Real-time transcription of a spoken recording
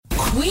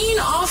Queen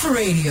of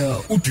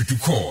Radio. Bonko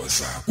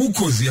Khoza,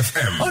 uKhozi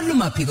FM.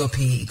 Olumaphiko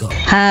phiko.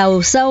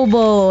 Hawu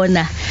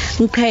sawubona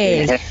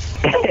uMqhele.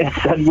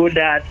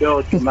 Sanibona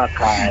dot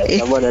makhaya.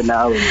 Yabona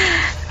nawe.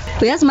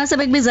 Uyazi mase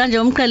bekubiza nje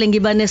uMqhele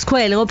ngiba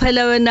nesikhwele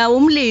ngophela wena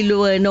umlilo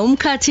wena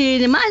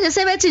umkhathini manje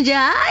sebethi nje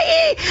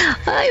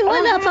hayi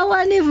wena apha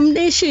kwanivu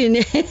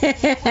nation.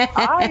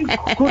 Hayi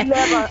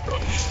kuleba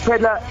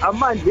phela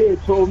amanje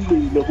ethu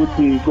omlilo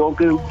ukuthi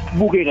konke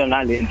kubukeka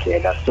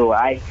ngalendlela so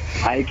hayi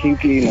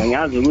inkinga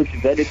ngiyazi ukuthi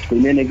vele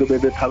egcinene kube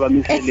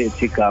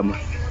bephakamiselethi igama.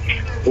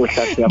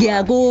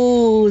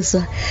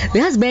 Ngiyakuzwa.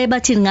 Uyazi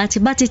bathini ngathi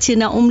bathi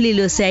thina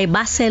umlilo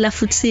siyayibasela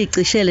futhi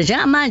sicishele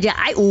njengamanje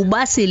hayi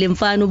ubasile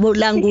mfana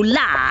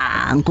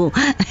ubulangulangu.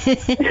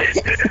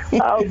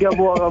 Awu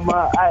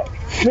ngiyabonga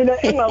mina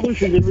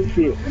engakusho nje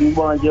ukuthi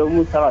ngibonga nje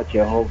umusa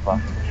kaJehova.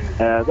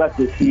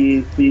 Kade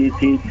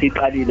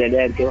siqalile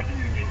lento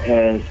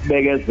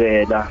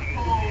sibekezela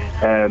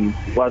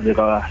kwaze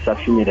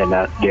kwasafinyela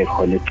la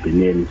khona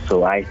egcineni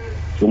so hayi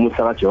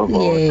umusa kaJehova.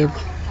 Yebo.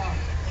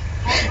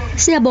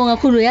 Siyabonga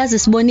kakhulu yazi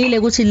sibonile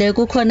ukuthi le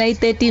kukhona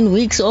i13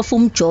 weeks of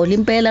umjolo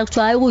impela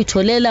kuthiwa hayi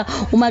ukuyitholela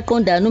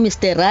umaqondana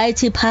uMr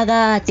Right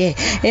phakade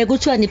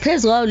kuthiwa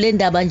niphezulu le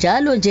ndaba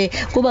njalo nje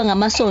kuba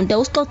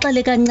ngamasonto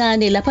usixoxele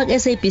kancane lapha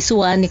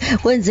kuSABC1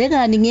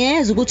 kwenzekani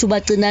ngiyeza ukuthi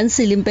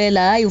ubagcinanisile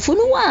impela hayi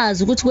ufuna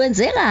ukwazi ukuthi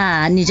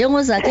kwenzekani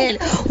njengozakhele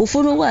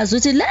ufuna ukwazi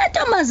ukuthi le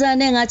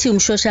ntombazane engathi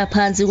umshosha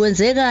phansi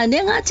kwenzekani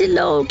engathi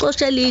lo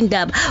uxoshela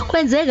indaba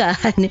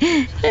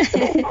kwenzekani.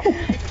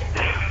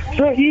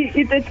 So he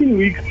 13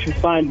 weeks to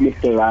find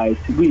Mr. Right.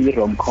 We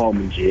rom-com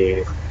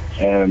nje.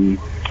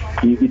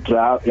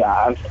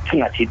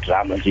 Singathi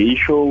drama nje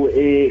ishow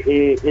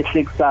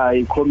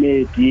ehlekisayo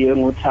comedy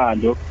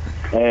engothando.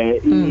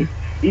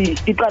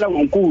 Iqala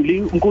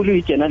uNkulu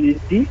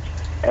ijournalist.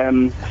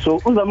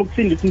 So uzama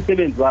ukusindisa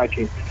umsebenzi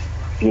wakhe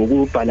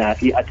ngokubhala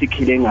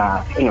iarticle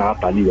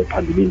engabhaliwe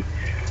phambilini.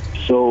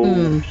 So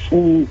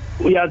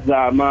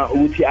uyazama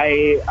ukuthi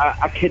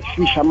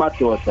catfish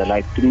amadoda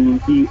like through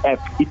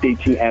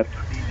dating app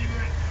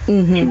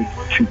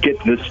to get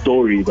the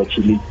story that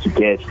she needs to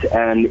get,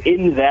 and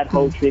in that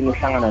whole thing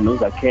uhlangana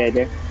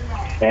noZakhele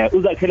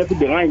futhi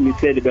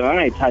bengayimisele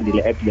bengangayithandi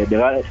le app le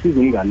bekasiza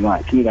umngani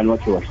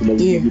wakhe wasile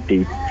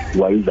date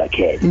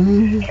wayeZakhele.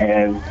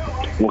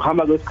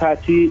 Ngokuhamba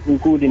kwesikhathi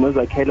uNkulu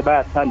noZakhele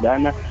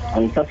bayathandana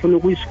angisafuna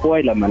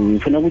ukuyispoiler man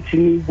ngifuna ukuthi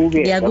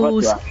nibuke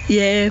kodwa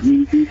yeah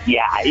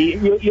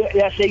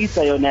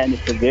yahlekisa yona and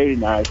it's a very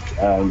nice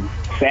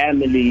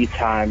family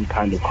time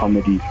kind of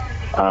comedy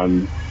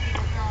on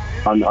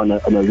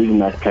a really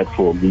nice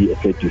platform the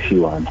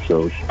SABC1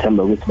 so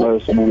September ukuthi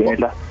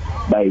bayosibukela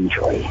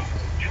enjoy.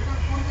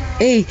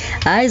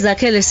 Hayi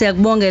Zakhele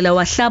siyakubongela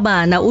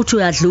wahlabana uthi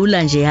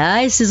uyadlula nje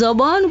hayi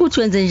sizobona ukuthi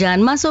wenze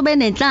njani masobe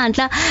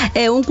nenhlanhla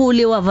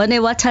uNkulu wavane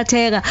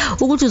wathatheka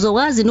ukuthi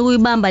uzokwazi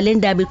ukuyibamba le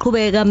ndaba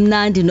iqhubeke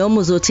kamnandi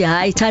noma uzothi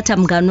hayi thatha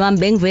mngani wami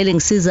bengivele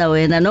ngisiza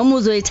wena noma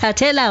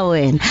uzoyithathela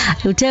wena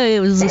uthe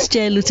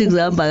uzositshela ukuthi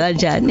kuzohamba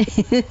kanjani.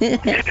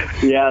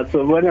 Yeah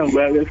so bona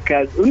ngibeka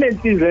isikhathi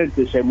unensizwe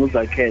nje shema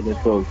uZakhele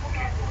so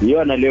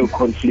iyona leyo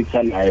conflict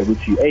anayo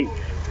ukuthi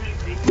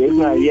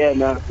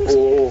yena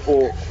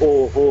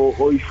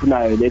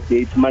oyifunayo le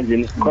date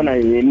manje khona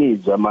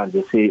yemizwa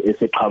manje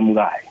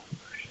eseqhamukayo.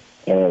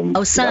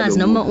 Awusazi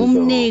noma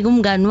umniki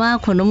umngani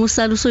wakho noma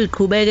usala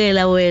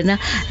usuyiqhubekela wena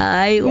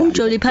hayi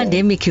umjolo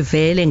ipandemic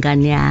vele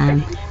ngani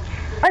yami.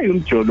 Hayi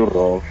umjolo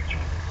ro.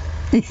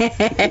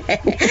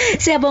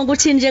 Siyabonga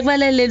ukuthi nje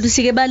kubalaleli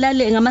usike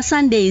balale ngama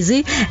Sundays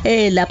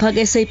lapha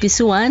ke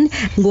SABC1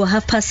 ngo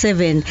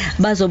 7:30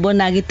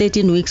 bazobona ke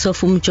 13 weeks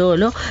of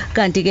umjolo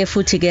kanti ke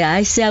futhi ke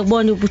hayi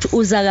siyakubona ukuthi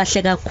uza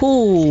kahle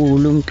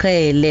kakhulu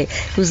uMqhele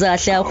uza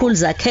kahle kakhulu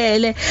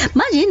Zakhele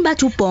manje yini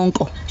bathi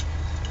uBonko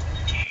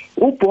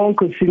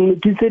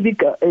singiphise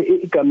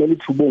igama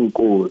elithi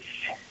uBonkosi.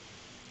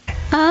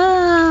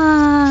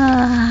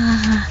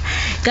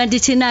 Kanti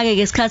thina ke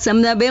ngesikhathi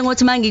sami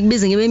bengothi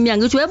mangikubize ngibe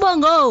eminyanga uthi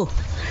webongo.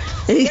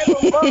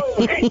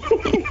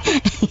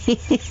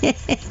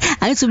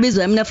 Angithi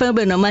ubizwa mina fanele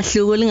ube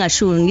nomahluko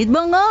lingashuni ngithi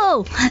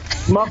bongo.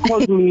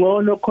 Makhoza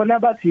ungcono khona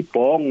bathi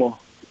ibhongo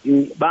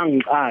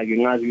bangixake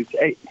ngazi ukuthi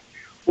hey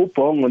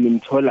uBongo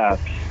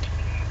nimtholaphi.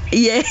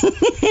 Yeah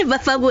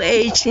bafaka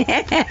uH.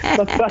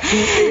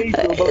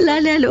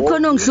 Lalela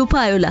khona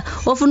ongihluphayo la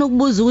ofuna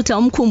ukubuza ukuthi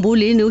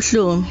awumkhumbuli yini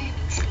uhlungu.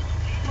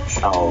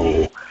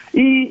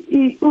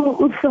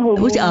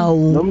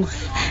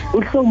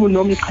 Uhlobo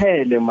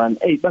nomqhele man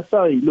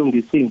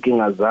basayilungisa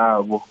inkinga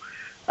zabo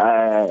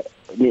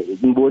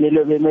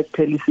ngibonile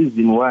bemekuphela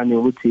isizini 1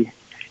 ukuthi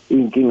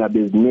inkinga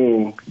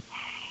beziningi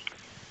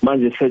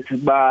manje sethi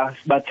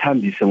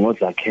bathambise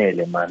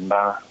ngoZakhele man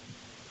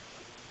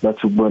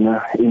bathi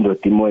ukubona indoda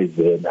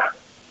imoyizela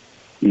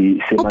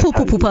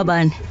uphupha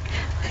bani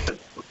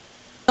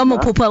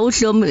omophupha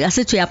uhlomo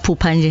asithi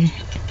uyaphupha nje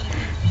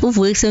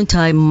uvuke kuseni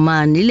time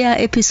man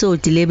ile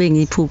episode lebe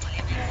ngiphupha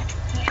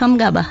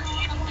qhamukaba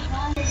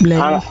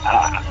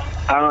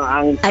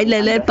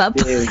ayilele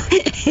baba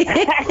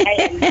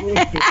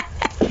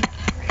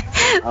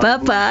bye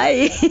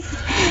bye.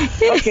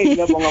 Okay,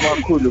 ngiyabonga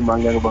kakhulu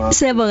manga ngiyabonga.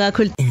 Siyabonga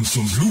kakhulu.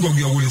 Umsombuluko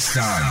kuya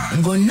kulesihlanu.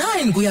 Ngo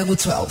 9 kuya ku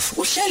 12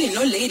 uhleli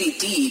no Lady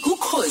D ku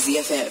Khosi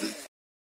FM.